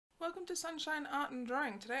welcome to Sunshine Art and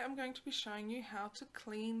Drawing. Today I'm going to be showing you how to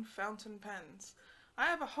clean fountain pens. I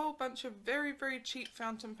have a whole bunch of very cheap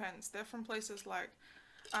fountain pens. They're from places like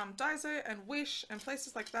Daiso and Wish and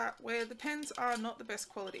places like that where the pens are not the best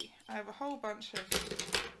quality. I have a whole bunch of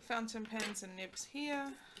fountain pens and nibs here.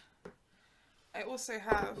 I also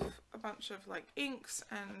have a bunch of like inks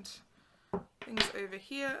and things over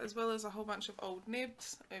here, as well as a whole bunch of old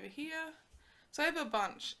nibs over here. So I have a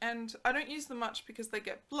bunch, and I don't use them much because they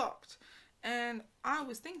get blocked. And I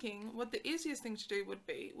was thinking what the easiest thing to do would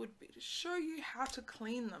be to show you how to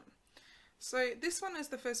clean them. So this one is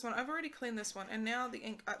the first one. I've already cleaned this one, and now the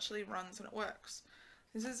ink actually runs and it works.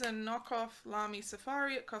 This is a knockoff Lamy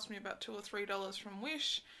Safari. It cost me about $2 or $3 from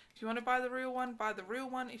Wish. If you want to buy the real one, buy the real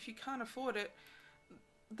one. If you can't afford it,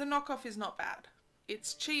 the knockoff is not bad.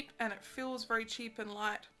 It's cheap and it feels very cheap and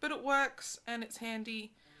light, but it works and it's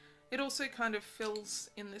handy. It also kind of fills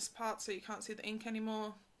in this part so you can't see the ink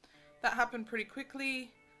anymore. That happened pretty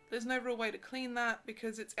quickly. There's no real way to clean that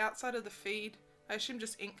because it's outside of the feed. I assume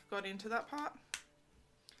just ink got into that part.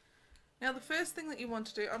 Now the first thing that you want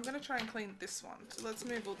to do, I'm going to try and clean this one. So let's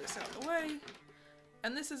move all this out of the way.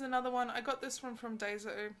 And this is another one. I got this one from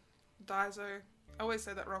Daiso. I always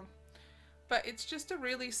say that wrong. But it's just a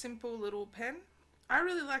really simple little pen. I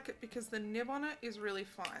really like it because the nib on it is really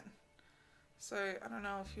fine. So I don't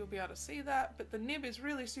know if you'll be able to see that, but the nib is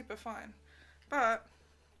really super fine. But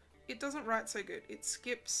it doesn't write so good. It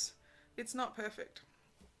skips. It's not perfect.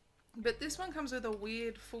 But this one comes with a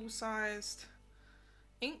weird full-sized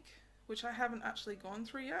ink, which I haven't actually gone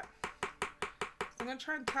through yet. So I'm going to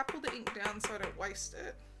try and tap all the ink down so I don't waste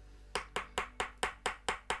it.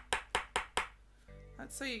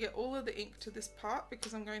 That's so you get all of the ink to this part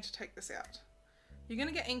because I'm going to take this out. You're going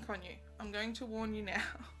to get ink on you. I'm going to warn you now.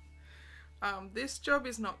 This job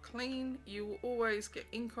is not clean. You will always get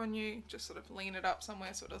ink on you. Just sort of lean it up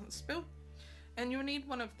somewhere so it doesn't spill. And you'll need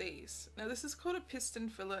one of these. Now this is called a piston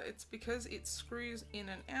filler. It's because it screws in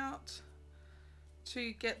and out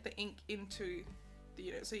to get the ink into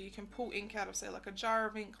the, so you can pull ink out of, say, like a jar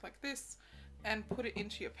of ink like this and put it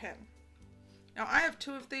into your pen. Now I have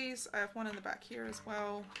two of these. I have one in the back here as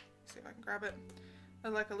well. Let's see if I can grab it. I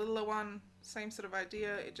like a littler one, same sort of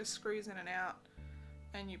idea. It just screws in and out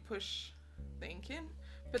and you push the ink in.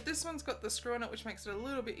 But this one's got the screw on it, which makes it a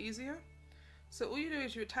little bit easier. So all you do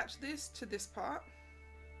is you attach this to this part,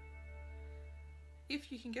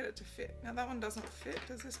 if you can get it to fit. Now that one doesn't fit.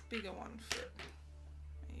 Does this bigger one fit?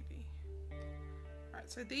 Maybe.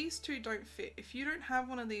 Alright, so these two don't fit. If you don't have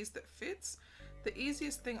one of these that fits, the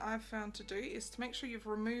easiest thing I've found to do is to make sure you've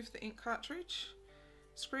removed the ink cartridge,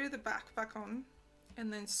 screw the back on,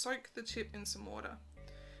 and then soak the tip in some water.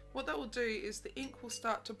 What that will do is the ink will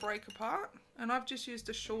start to break apart, and I've just used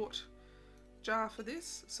a short jar for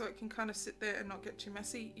this so it can kind of sit there and not get too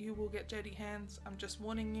messy. You will get dirty hands, I'm just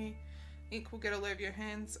warning you. Ink will get all over your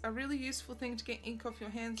hands. A really useful thing to get ink off your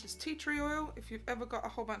hands is tea tree oil if you've ever got a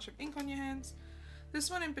whole bunch of ink on your hands.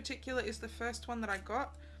 This one in particular is the first one that I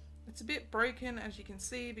got. It's a bit broken, as you can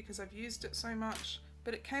see, because I've used it so much,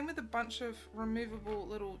 but it came with a bunch of removable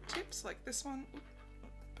little tips like this one. Oop,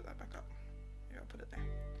 put that back up. Here, I'll put it there.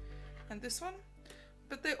 And this one,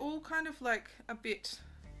 but they're all kind of like a bit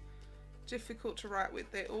difficult to write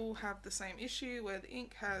with. They all have the same issue where the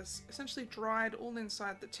ink has essentially dried all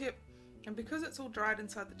inside the tip, and because it's all dried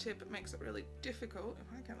inside the tip, it makes it really difficult.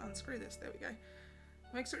 If I can unscrew this, there we go.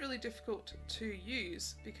 It makes it really difficult to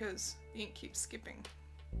use because the ink keeps skipping.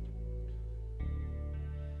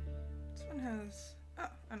 This one has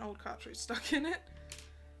an old cartridge stuck in it.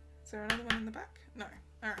 Is there another one in the back? No.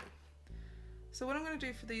 Alright. So what I'm going to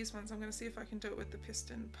do for these ones, I'm going to see if I can do it with the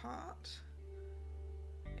piston part.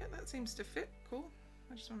 Yeah, that seems to fit. Cool.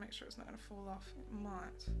 I just want to make sure it's not going to fall off. It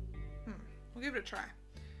might. We'll give it a try.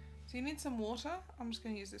 So you need some water. I'm just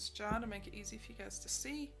going to use this jar to make it easy for you guys to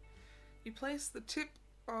see. You place the tip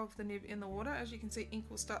of the nib in the water. As you can see, ink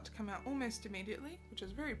will start to come out almost immediately, which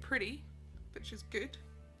is very pretty, which is good.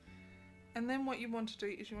 And then what you want to do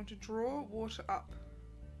is you want to draw water up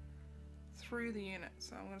through the unit.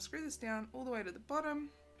 So I'm going to screw this down all the way to the bottom,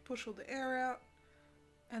 push all the air out,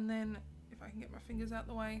 and then if I can get my fingers out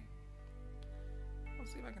the way, I'll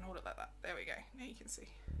see if I can hold it like that. There we go. Now you can see.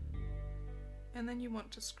 And then you want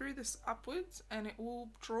to screw this upwards and it will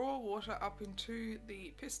draw water up into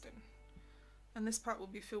the piston. And this part will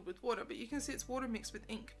be filled with water, but you can see it's water mixed with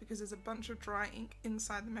ink because there's a bunch of dry ink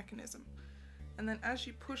inside the mechanism. And then as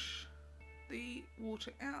you push the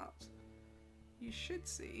water out, you should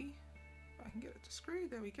see, if I can get it to screw,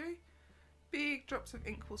 there we go, big drops of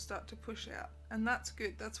ink will start to push out, and that's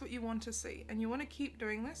good. That's what you want to see, and you want to keep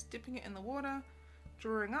doing this, dipping it in the water,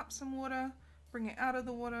 drawing up some water, bring it out of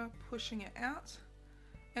the water, pushing it out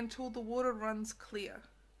until the water runs clear.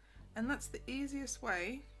 And that's the easiest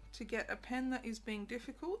way to get a pen that is being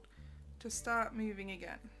difficult to start moving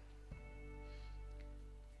again.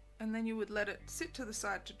 And then you would let it sit to the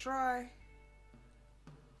side to dry,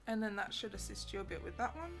 and then that should assist you a bit with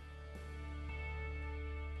that one.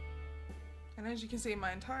 And as you can see,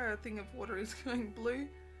 my entire thing of water is going blue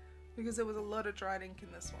because there was a lot of dried ink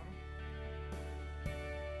in this one.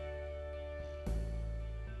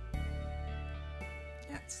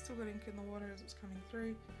 Yeah, it's still got ink in the water as it's coming through.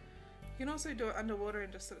 You can also do it underwater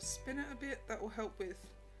and just sort of spin it a bit. That will help with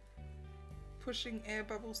pushing air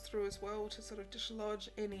bubbles through as well to sort of dislodge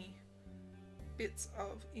any bits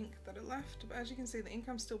of ink that are left. But as you can see, the ink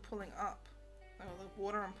I'm still pulling up, or the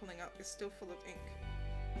water I'm pulling up, is still full of ink.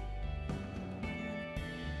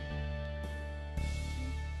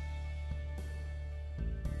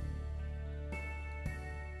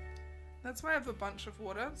 That's why I have a bunch of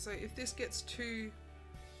water, so if this gets too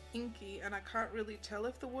inky and I can't really tell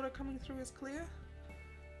if the water coming through is clear,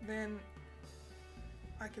 then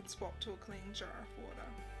I can swap to a clean jar of water.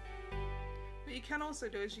 What you can also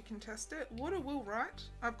do is you can test it. Water will write.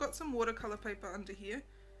 I've got some watercolour paper under here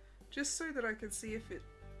just so that I can see if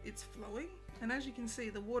it's flowing, and as you can see,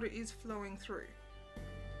 the water is flowing through,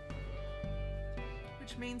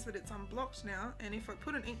 which means that it's unblocked now, and if I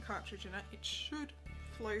put an ink cartridge in it, it should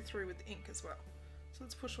flow through with the ink as well. So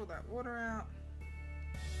let's push all that water out.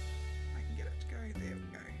 I can get it to go. There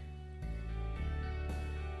we go.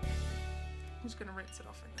 I'm just going to rinse it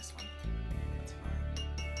off in this one. That's fine.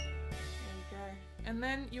 There we go. And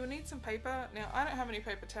then you'll need some paper. Now I don't have any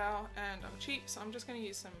paper towel and I'm cheap, so I'm just going to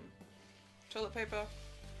use some toilet paper,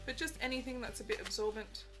 but just anything that's a bit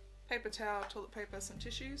absorbent. Paper towel, toilet paper, some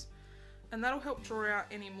tissues, and that'll help draw out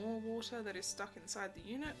any more water that is stuck inside the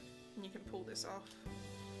unit, and you can pull this off.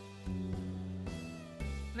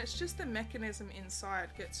 And it's just the mechanism inside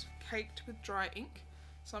gets caked with dry ink,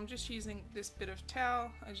 so I'm just using this bit of towel,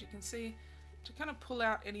 as you can see, to kind of pull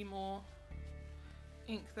out any more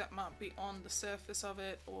ink that might be on the surface of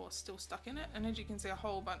it or still stuck in it. And as you can see, a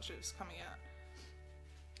whole bunch is coming out.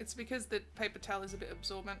 It's because the paper towel is a bit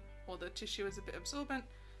absorbent, or the tissue is a bit absorbent,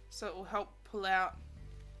 so it will help pull out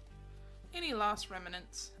any last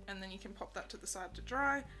remnants, and then you can pop that to the side to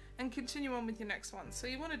dry and continue on with your next one. So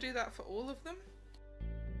you want to do that for all of them.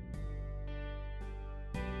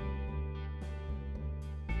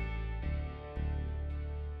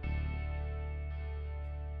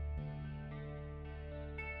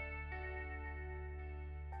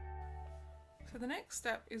 So the next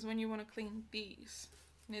step is when you want to clean these.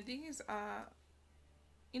 Now these are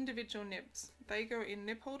individual nibs. They go in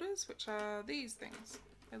nib holders, which are these things.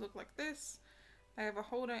 They look like this. They have a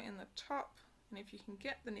holder in the top, and if you can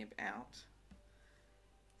get the nib out,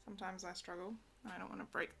 sometimes I struggle. I don't want to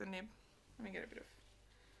break the nib. Let me get a bit of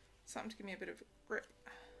something to give me a bit of grip.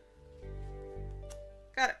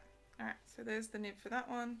 Got it. Alright, so there's the nib for that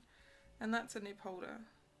one, and that's a nib holder.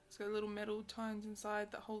 It's got little metal tines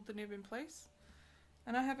inside that hold the nib in place.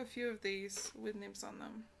 And I have a few of these with nibs on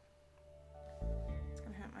them. It's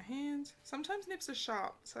going to hurt my hand. Sometimes nibs are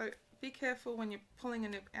sharp, so be careful when you're pulling a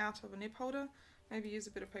nib out of a nib holder. Maybe use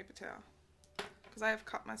a bit of paper towel, because I have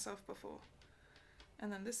cut myself before.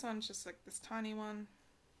 And then this one's just like this tiny one.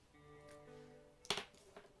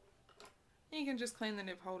 You can just clean the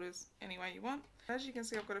nib holders any way you want. As you can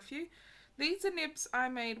see, I've got a few. These are nibs I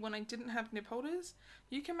made when I didn't have nib holders.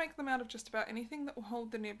 You can make them out of just about anything that will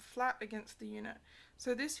hold the nib flat against the unit.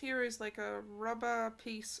 So this here is like a rubber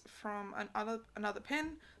piece from another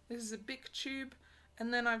pen. This is a Bic tube,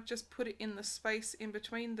 and then I've just put it in the space in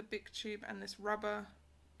between the Bic tube and this rubber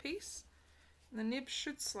piece. And the nib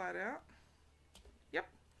should slide out. Yep.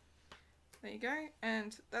 There you go,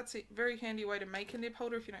 and that's a very handy way to make a nib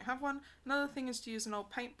holder if you don't have one. Another thing is to use an old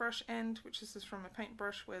paintbrush end, which is from a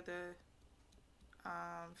paintbrush where the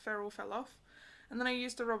ferrule fell off, and then I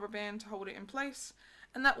used a rubber band to hold it in place,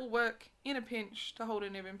 and that will work in a pinch to hold a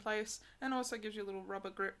nib in place, and also gives you a little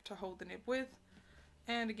rubber grip to hold the nib with.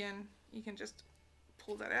 And again, you can just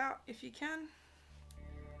pull that out if you can,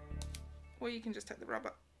 or you can just take the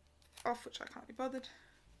rubber off, which I can't be bothered.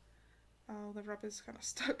 Oh, the rubber's kind of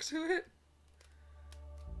stuck to it.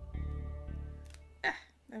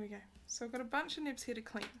 There we go. So I've got a bunch of nibs here to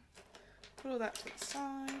clean. Put all that to the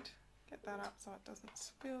side. Get that up so it doesn't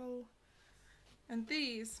spill. And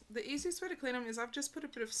these, the easiest way to clean them is I've just put a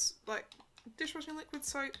bit of like dishwashing liquid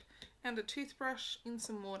soap and a toothbrush in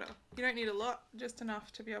some water. You don't need a lot, just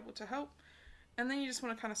enough to be able to help. And then you just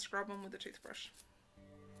want to kind of scrub them with a toothbrush.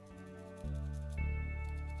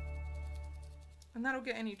 And that'll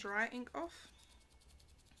get any dry ink off.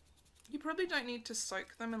 You probably don't need to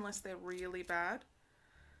soak them unless they're really bad.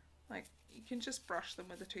 Like, you can just brush them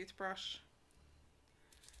with a toothbrush.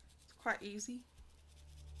 It's quite easy.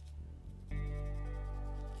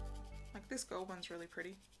 Like, this gold one's really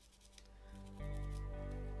pretty.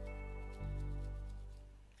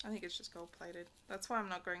 I think it's just gold plated. That's why I'm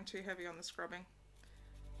not going too heavy on the scrubbing.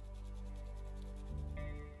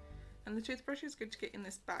 And the toothbrush is good to get in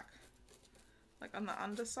this back, like on the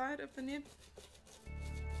underside of the nib.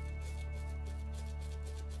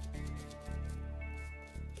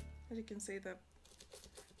 As you can see, it's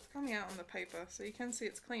coming out on the paper, so you can see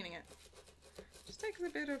it's cleaning it. Just takes a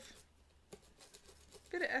bit of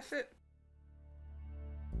effort.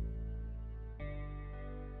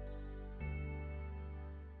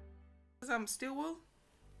 Steel wool.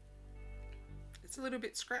 It's a little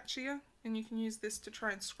bit scratchier, and you can use this to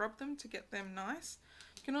try and scrub them to get them nice.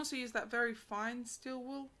 You can also use that very fine steel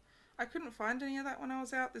wool. I couldn't find any of that when I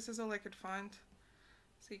was out. This is all I could find.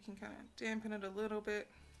 So you can kind of dampen it a little bit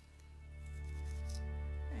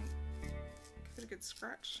and give it a good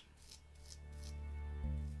scratch.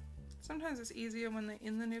 Sometimes it's easier when they're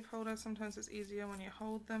in the nib holder, sometimes it's easier when you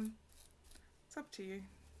hold them. It's up to you.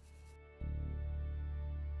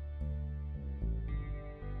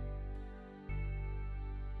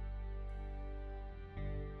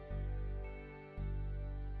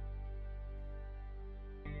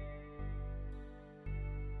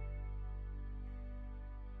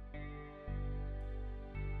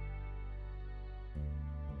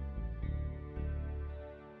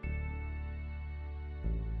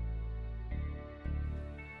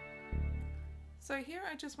 So here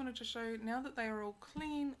I just wanted to show, now that they are all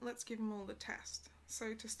clean, let's give them all the test.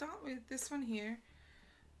 So to start with, this one here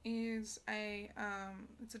is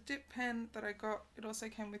it's a dip pen that I got. It also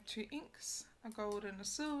came with 2 inks, a gold and a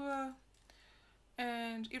silver,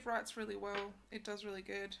 and it writes really well. It does really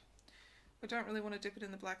good. I don't really want to dip it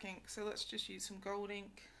in the black ink, so let's just use some gold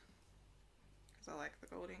ink, because I like the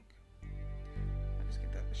gold ink. I'll just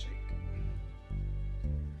give that a shake.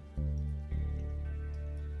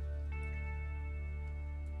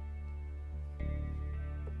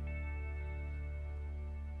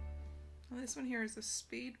 Well, this one here is the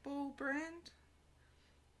Speedball brand.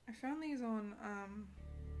 I found these on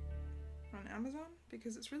Amazon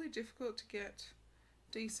because it's really difficult to get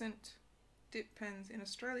decent dip pens in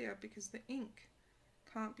Australia because the ink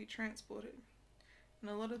can't be transported, and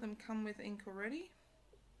a lot of them come with ink already.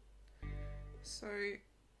 So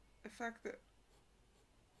the fact that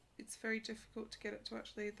it's very difficult to get it to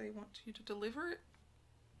actually, they want you to deliver it,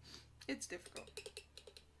 it's difficult.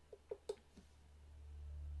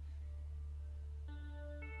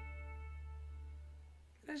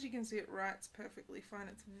 As you can see, it writes perfectly fine.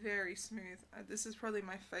 It's very smooth. This is probably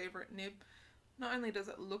my favourite nib. Not only does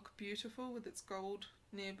it look beautiful with its gold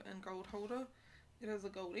nib and gold holder, it has a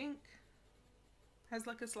gold ink, has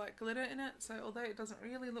like a slight glitter in it, so although it doesn't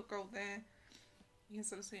really look gold there, you can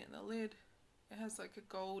sort of see it in the lid. It has like a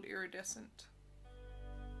gold iridescent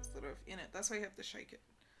sort of in it. That's why you have to shake it.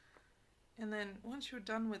 And then once you're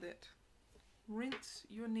done with it, rinse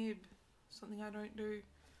your nib. Something I don't do.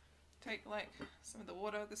 Take like some of the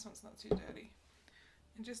water, this one's not too dirty,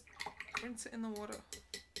 and just rinse it in the water.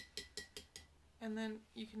 And then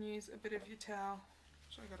you can use a bit of your towel,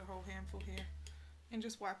 which I got a whole handful here, and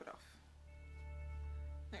just wipe it off.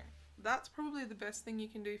 There. That's probably the best thing you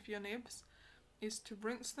can do for your nibs, is to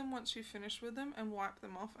rinse them once you finish with them and wipe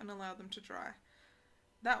them off and allow them to dry.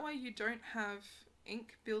 That way you don't have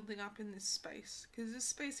ink building up in this space, because this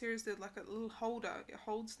space here is like a little holder. It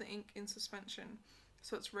holds the ink in suspension,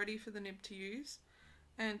 so it's ready for the nib to use.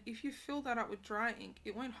 And if you fill that up with dry ink,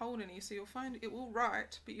 it won't hold any, so you'll find it will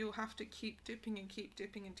write, but you'll have to keep dipping and keep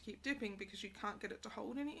dipping and keep dipping because you can't get it to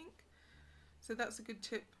hold any ink. So that's a good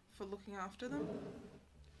tip for looking after them.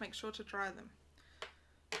 Make sure to dry them.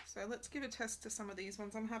 So let's give a test to some of these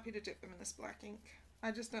ones. I'm happy to dip them in this black ink. I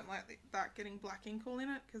just don't like that getting black ink all in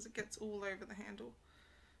it because it gets all over the handle.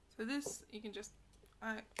 So this, you can just,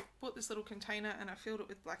 I bought this little container and I filled it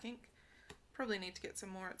with black ink. Probably need to get some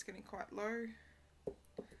more, it's getting quite low.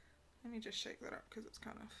 Let me just shake that up because it's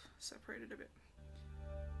kind of separated a bit.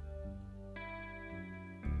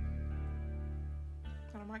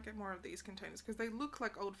 And I might get more of these containers because they look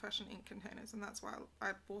like old-fashioned ink containers, and that's why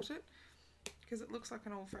I bought it, because it looks like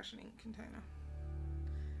an old-fashioned ink container.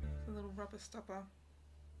 It's a little rubber stopper.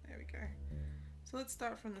 There we go. So let's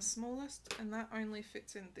start from the smallest, and that only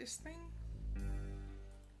fits in this thing.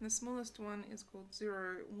 And the smallest one is called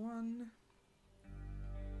 01.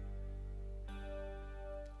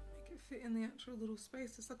 Fit in the actual little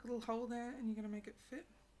space. There's like a little hole there and you're going to make it fit.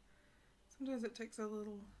 Sometimes it takes a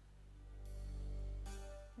little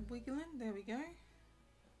wiggling. There we go.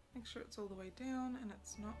 Make sure it's all the way down and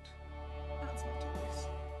it's not. That's not too loose.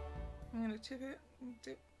 I'm going to tip it and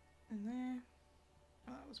dip in there.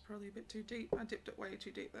 Oh, that was probably a bit too deep. I dipped it way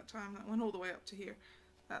too deep that time. That went all the way up to here.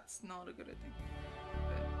 That's not a good thing.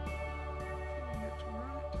 But feeling that's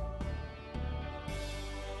right.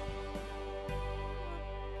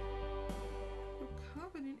 You're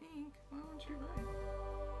covered in ink. Why won't you write?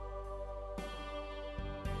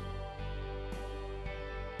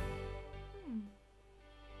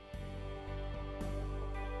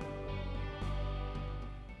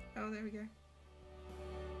 Oh, there we go.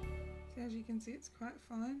 So as you can see, it's quite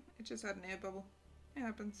fine. It just had an air bubble. It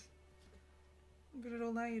happens. But it'll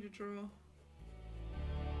allow you to draw.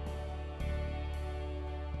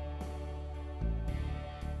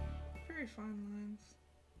 Very fine lines.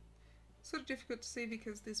 Sort of difficult to see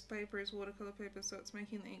because this paper is watercolour paper, so it's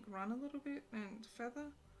making the ink run a little bit and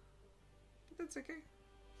feather. But that's okay.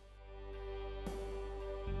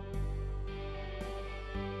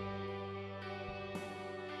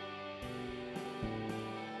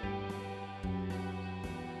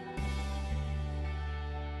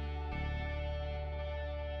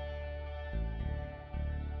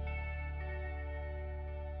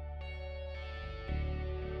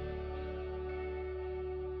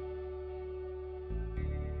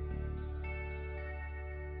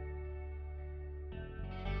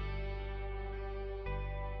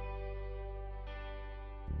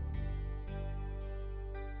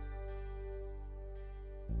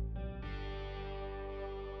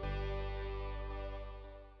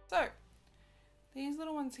 So, these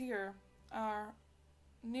little ones here are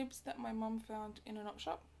nibs that my mum found in an op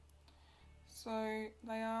shop. So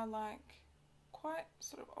they are like quite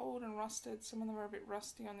sort of old and rusted. Some of them are a bit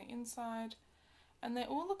rusty on the inside. And they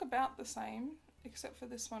all look about the same, except for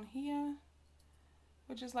this one here,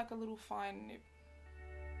 which is like a little fine nib.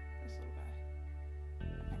 This little guy. I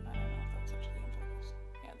don't know if that's actually in focus.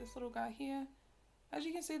 Yeah, this little guy here. As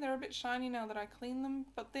you can see, they're a bit shiny now that I clean them,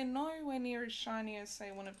 but they're nowhere near as shiny as, say,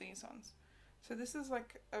 one of these ones. So this is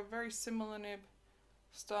like a very similar nib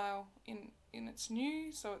style in its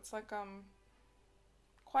new, so it's like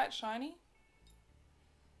quite shiny.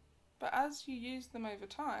 But as you use them over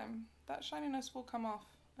time, that shininess will come off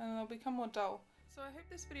and they'll become more dull. So I hope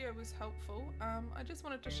this video was helpful. I just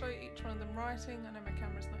wanted to show you each one of them writing. I know my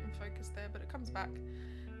camera's not in focus there, but it comes back,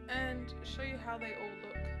 and show you how they all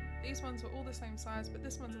look. These ones were all the same size, but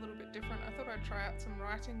this one's a little bit different. I thought I'd try out some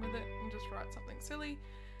writing with it and just write something silly.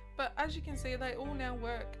 But as you can see, they all now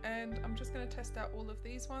work, and I'm just going to test out all of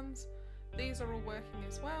these ones. These are all working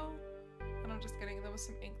as well, and I'm just getting, there was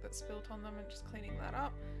some ink that spilled on them and just cleaning that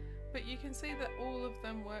up. But you can see that all of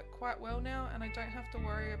them work quite well now, and I don't have to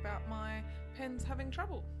worry about my pens having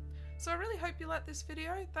trouble. So I really hope you liked this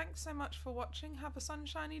video. Thanks so much for watching. Have a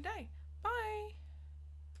sunshiny day.